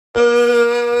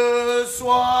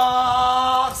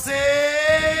soir, c'est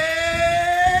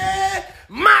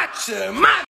match.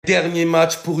 Dernier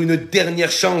match pour une dernière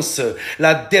chance.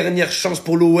 La dernière chance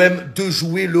pour l'OM de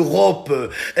jouer l'Europe.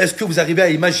 Est-ce que vous arrivez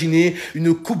à imaginer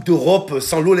une Coupe d'Europe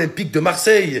sans l'Olympique de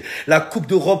Marseille? La Coupe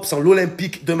d'Europe sans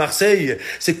l'Olympique de Marseille,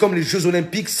 c'est comme les Jeux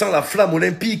Olympiques sans la flamme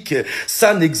olympique.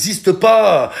 Ça n'existe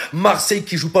pas. Marseille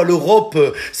qui joue pas l'Europe,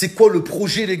 c'est quoi le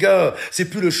projet, les gars? C'est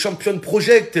plus le Champion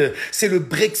Project, c'est le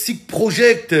Brexit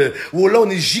Project. Oh là, on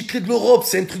est giclé de l'Europe,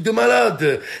 c'est un truc de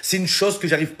malade. C'est une chose que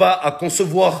j'arrive pas à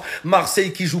concevoir.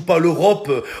 Marseille qui joue pas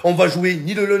l'Europe, on va jouer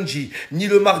ni le lundi, ni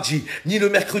le mardi, ni le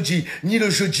mercredi, ni le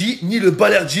jeudi, ni le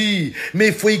balerdi. Mais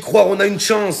il faut y croire, on a une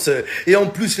chance. Et en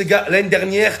plus, les gars, l'année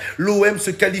dernière, l'OM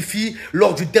se qualifie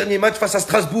lors du dernier match face à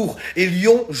Strasbourg. Et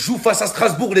Lyon joue face à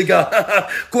Strasbourg, les gars.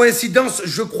 Coïncidence?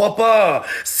 Je crois pas.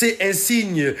 C'est un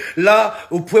signe. Là,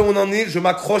 au point où on en est, je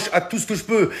m'accroche à tout ce que je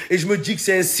peux. Et je me dis que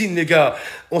c'est un signe, les gars.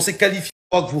 On s'est qualifié.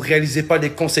 Que vous réalisez pas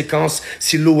les conséquences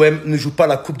si l'OM ne joue pas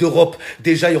la Coupe d'Europe.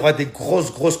 Déjà, il y aura des grosses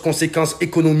conséquences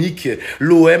économiques.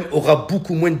 L'OM aura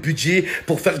beaucoup moins de budget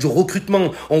pour faire du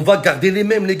recrutement. On va garder les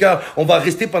mêmes, les gars. On va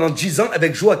rester pendant 10 ans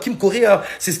avec Joachim Correa.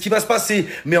 C'est ce qui va se passer.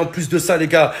 Mais en plus de ça, les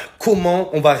gars, comment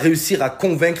on va réussir à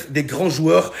convaincre des grands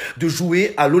joueurs de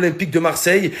jouer à l'Olympique de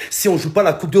Marseille si on joue pas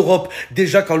la Coupe d'Europe?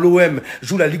 Déjà, quand l'OM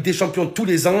joue la Ligue des Champions tous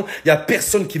les ans, il y a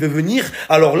personne qui veut venir.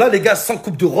 Alors là, les gars, sans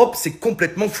Coupe d'Europe, c'est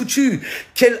complètement foutu.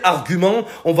 Quel argument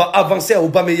on va avancer à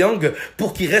Aubameyang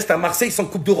pour qu'il reste à Marseille sans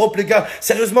Coupe d'Europe, les gars?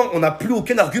 Sérieusement, on n'a plus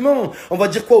aucun argument. On va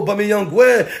dire quoi, Aubameyang?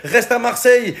 Ouais, reste à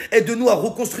Marseille, aide-nous à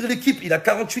reconstruire l'équipe. Il a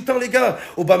 48 ans, les gars.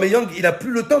 Aubameyang, il a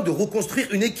plus le temps de reconstruire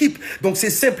une équipe. Donc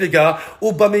c'est simple, les gars.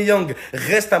 Aubameyang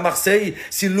reste à Marseille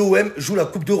si l'OM joue la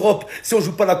Coupe d'Europe. Si on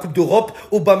joue pas la Coupe d'Europe,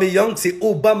 Aubameyang, c'est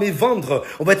Aubameyang.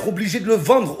 On va être obligé de le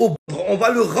vendre. On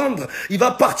va le rendre. Il va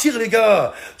partir, les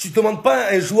gars. Tu ne demandes pas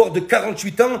à un joueur de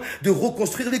 48 ans de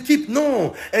reconstruire l'équipe.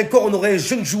 Non. Encore, on aurait un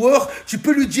jeune joueur. Tu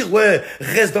peux lui dire, ouais,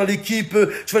 reste dans l'équipe.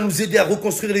 Tu vas nous aider à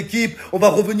reconstruire l'équipe. On va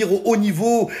revenir au haut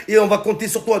niveau et on va compter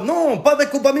sur toi. Non, pas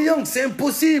avec Aubameyang. C'est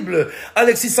impossible.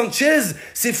 Alexis Sanchez,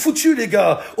 c'est foutu, les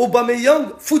gars. Aubameyang,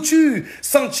 foutu.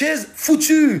 Sanchez,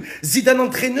 foutu. Zidane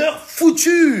entraîneur,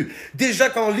 foutu. Déjà,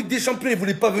 quand en Ligue des Champions, il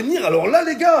voulait pas venir. Alors là,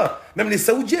 les gars, même les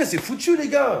Saoudiens, c'est foutu, les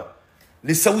gars.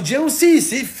 Les Saoudiens aussi,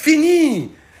 c'est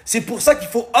fini. C'est pour ça qu'il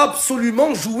faut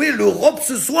absolument jouer l'Europe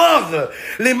ce soir.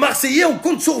 Les Marseillais, on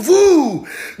compte sur vous.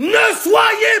 Ne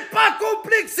soyez pas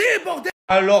complexés, bordel.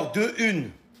 Alors, 2-1.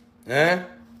 Hein?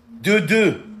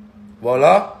 2-2.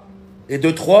 Voilà. Et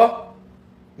 2-3.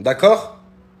 D'accord?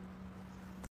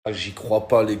 Ah, j'y crois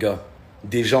pas, les gars.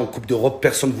 Déjà, en Coupe d'Europe,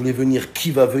 personne ne voulait venir.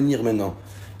 Qui va venir maintenant?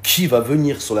 Qui va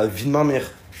venir sur la vie de ma mère?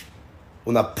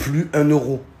 On n'a plus 1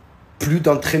 euro. Plus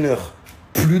d'entraîneurs.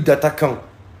 Plus d'attaquants.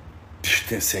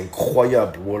 Putain, c'est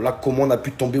incroyable. Voilà comment on a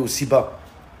pu tomber aussi bas.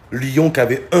 Lyon qui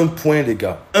avait 1 point, les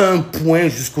gars. 1 point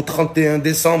jusqu'au 31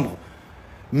 décembre.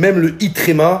 Même le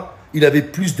Itrema, il avait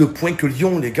plus de points que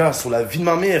Lyon, les gars, sur la vie de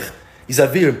ma mère. Ils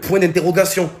avaient un point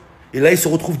d'interrogation. Et là, ils se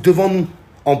retrouvent devant nous,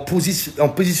 en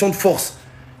position de force.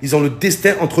 Ils ont le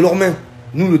destin entre leurs mains.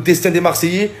 Nous, le destin des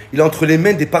Marseillais, il est entre les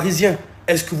mains des Parisiens.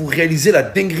 Est-ce que vous réalisez la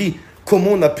dinguerie?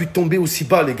 Comment on a pu tomber aussi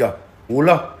bas, les gars? Oh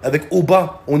là, avec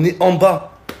Oba, on est en bas.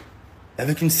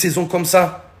 Avec une saison comme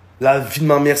ça, la vie de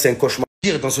ma mère, c'est un cauchemar.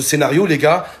 Dans ce scénario, les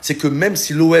gars, c'est que même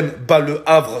si l'OM bat le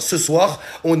Havre ce soir,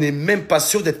 on n'est même pas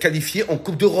sûr d'être qualifié en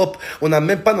Coupe d'Europe. On n'a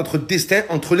même pas notre destin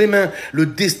entre les mains. Le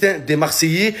destin des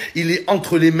Marseillais, il est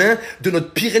entre les mains de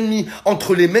notre pire ennemi,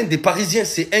 entre les mains des Parisiens.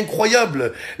 C'est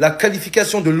incroyable. La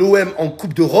qualification de l'OM en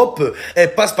Coupe d'Europe,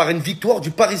 elle passe par une victoire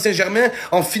du Paris Saint-Germain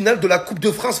en finale de la Coupe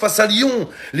de France face à Lyon.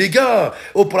 Les gars,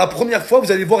 pour la première fois,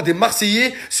 vous allez voir des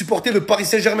Marseillais supporter le Paris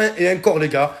Saint-Germain. Et encore, les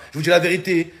gars, je vous dis la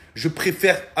vérité, je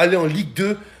préfère aller en Ligue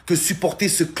 2 que supporter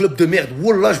ce club de merde.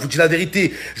 Wallah, je vous dis la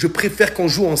vérité. Je préfère qu'on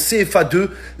joue en CFA 2,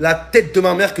 la tête de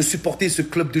ma mère, que supporter ce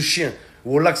club de chiens.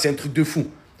 Wallah, c'est un truc de fou.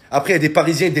 Après, il y a des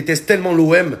Parisiens, ils détestent tellement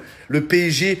l'OM, le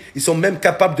PSG, ils sont même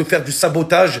capables de faire du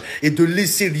sabotage et de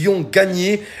laisser Lyon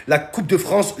gagner la Coupe de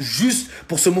France juste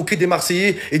pour se moquer des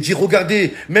Marseillais et dire,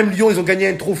 regardez, même Lyon, ils ont gagné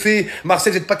un trophée.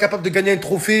 Marseille, vous n'êtes pas capable de gagner un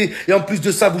trophée. Et en plus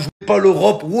de ça, vous jouez pas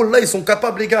l'Europe. Wallah, ils sont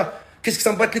capables, les gars. Qu'est-ce qu'ils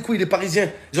s'en battent les couilles, les Parisiens?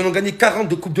 Ils en ont gagné 40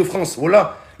 de Coupe de France.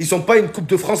 Voilà. Ils sont pas une Coupe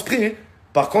de France près. Hein.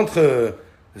 Par contre,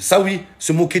 ça oui,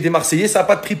 se moquer des Marseillais, ça n'a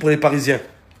pas de prix pour les Parisiens.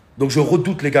 Donc je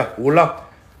redoute, les gars. Voilà.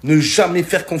 Ne jamais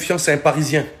faire confiance à un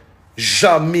Parisien.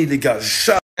 Jamais, les gars.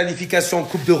 Jamais. La qualification en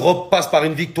Coupe d'Europe passe par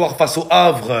une victoire face au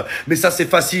Havre. Mais ça, c'est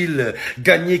facile.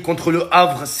 Gagner contre le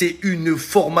Havre, c'est une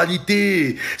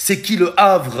formalité. C'est qui le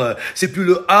Havre? C'est plus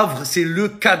le Havre, c'est le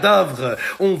cadavre.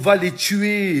 On va les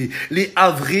tuer. Les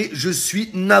Havrés, je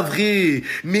suis navré.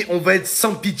 Mais on va être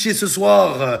sans pitié ce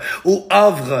soir. Au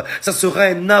Havre, ça sera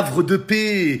un havre de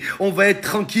paix. On va être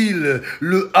tranquille.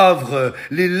 Le Havre,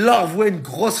 les larves, ouais, une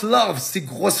grosse larve. Ces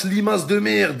grosses limaces de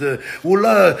merde. Oh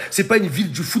là, c'est pas une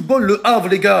ville du football, le Havre,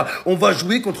 les gars. On va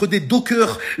jouer contre des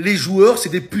dockers. Les joueurs, c'est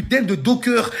des putains de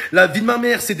dockers. La vie de ma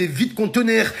mère, c'est des vides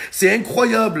conteneurs. C'est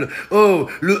incroyable. Oh,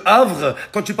 le Havre,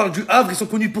 quand tu parles du Havre, ils sont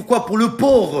connus pourquoi? Pour le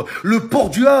port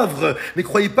du Havre. Mais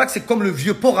croyez pas que c'est comme le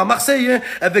vieux port à Marseille, hein,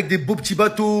 avec des beaux petits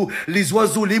bateaux, les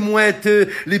oiseaux, les mouettes,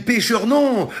 les pêcheurs.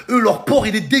 Non, eux, leur port,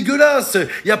 il est dégueulasse.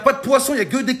 Il y a pas de poissons, il y a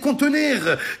que des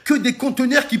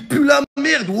conteneurs qui puent la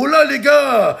merde. Oh là, les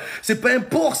gars, c'est pas un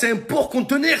port, c'est un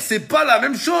port-conteneur. C'est pas la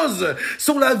même chose.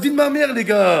 Sur la vie de ma mère, les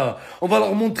gars. On va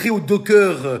leur montrer aux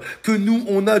dockers que nous,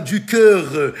 on a du cœur.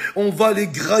 On va les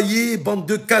grailler, bande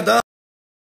de cadavres.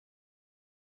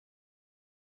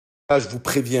 Là, je vous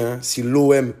préviens, si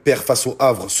l'OM perd face au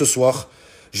Havre ce soir,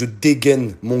 je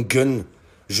dégaine mon gun,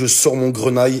 je sors mon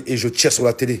grenaille et je tire sur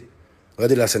la télé.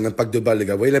 Regardez là, c'est un impact de balle, les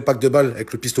gars. Vous voyez l'impact de balle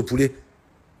avec le piston poulet?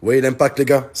 Vous voyez l'impact, les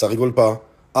gars? Ça rigole pas. Hein.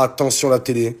 Attention la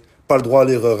télé. Pas le droit à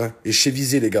l'erreur. Hein. Et je sais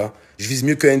viser, les gars. Je vise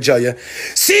mieux que Njai. Hein.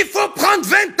 S'il faut prendre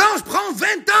 20 ans, je prends 20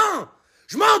 ans.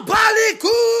 Je m'en bats les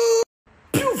couilles.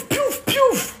 Piouf, piouf,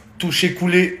 piouf. Touché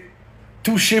coulé.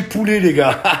 Touché poulet, les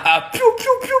gars. Piouf,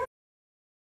 piouf, piouf.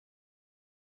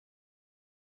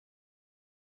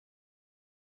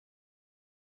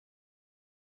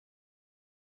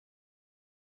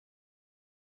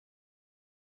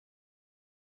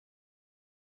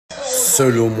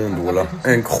 Seul au monde, voilà.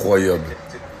 Incroyable.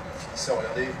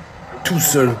 Tout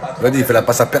seul. Regardez, il fait la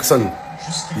passe à personne.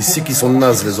 Il sait qu'ils sont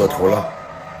nazes, les autres, voilà.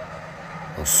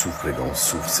 On souffre, les gars, on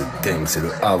souffre. C'est dingue, c'est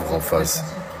le Havre en face.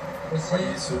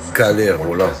 Galère,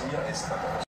 voilà.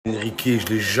 Enrique, je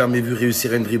l'ai jamais vu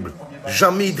réussir un dribble.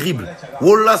 Jamais il dribble.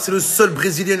 Voilà, c'est le seul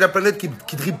Brésilien de la planète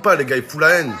qui dribble pas, les gars. Il fout la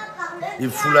haine.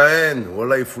 Il fout la haine.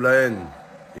 Voilà, il fout la haine.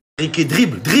 Enrique,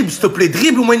 dribble, s'il te plaît.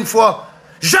 Dribble au moins une fois.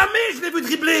 Jamais je l'ai vu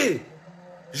dribbler.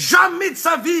 Jamais de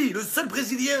sa vie. Le seul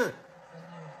Brésilien.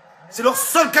 C'est leur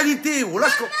seule qualité. Voilà,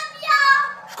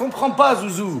 je comprends pas,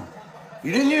 Zouzou.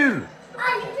 Il est nul.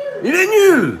 Il est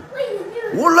nul.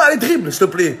 Voilà, les dribbles, s'il te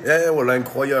plaît. Eh, voilà,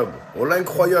 incroyable. Voilà,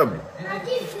 incroyable.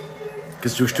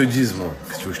 Qu'est-ce que tu veux que je te dise, moi?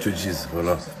 Qu'est-ce que tu veux que je te dise?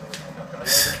 Voilà.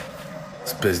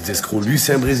 Espèce d'escroc. Lui,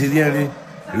 c'est un Brésilien, lui.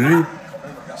 Lui.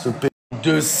 Ce p...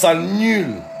 de sale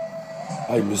nul.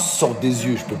 Ah, il me sort des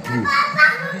yeux, je peux plus.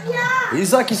 Et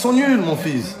Isaac, ils sont nuls, mon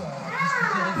fils.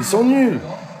 Ils sont nuls.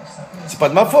 C'est pas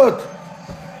de ma faute.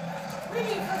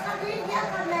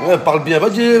 Ouais, parle bien. Va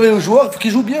dire aux joueurs, il faut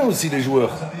qu'ils jouent bien aussi, les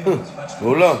joueurs.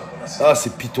 Voilà. Ah,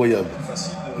 c'est pitoyable.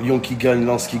 Lyon qui gagne,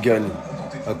 Lens qui gagne.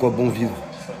 À quoi bon vivre?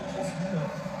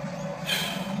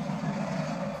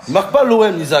 Il marque pas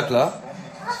l'OM, Isaac, là.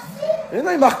 Eh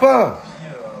non, il marque pas.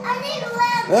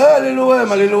 Allez,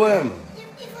 l'OM, allez, l'OM.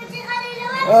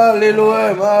 Allez,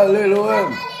 l'OM, allez,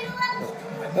 l'OM.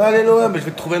 Allez, l'OM, je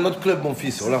vais te trouver un autre club, mon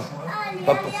fils, voilà.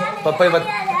 Papa, il va...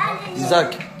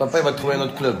 Isaac, papa, il va te trouver un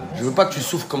autre club. Je veux pas que tu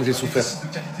souffres comme j'ai souffert.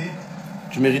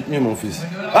 Tu mérites mieux, mon fils.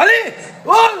 Allez!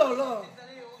 Oh là là!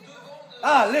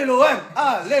 Allez, l'OM!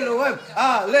 Allez, l'OM!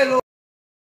 Allez, l'OM!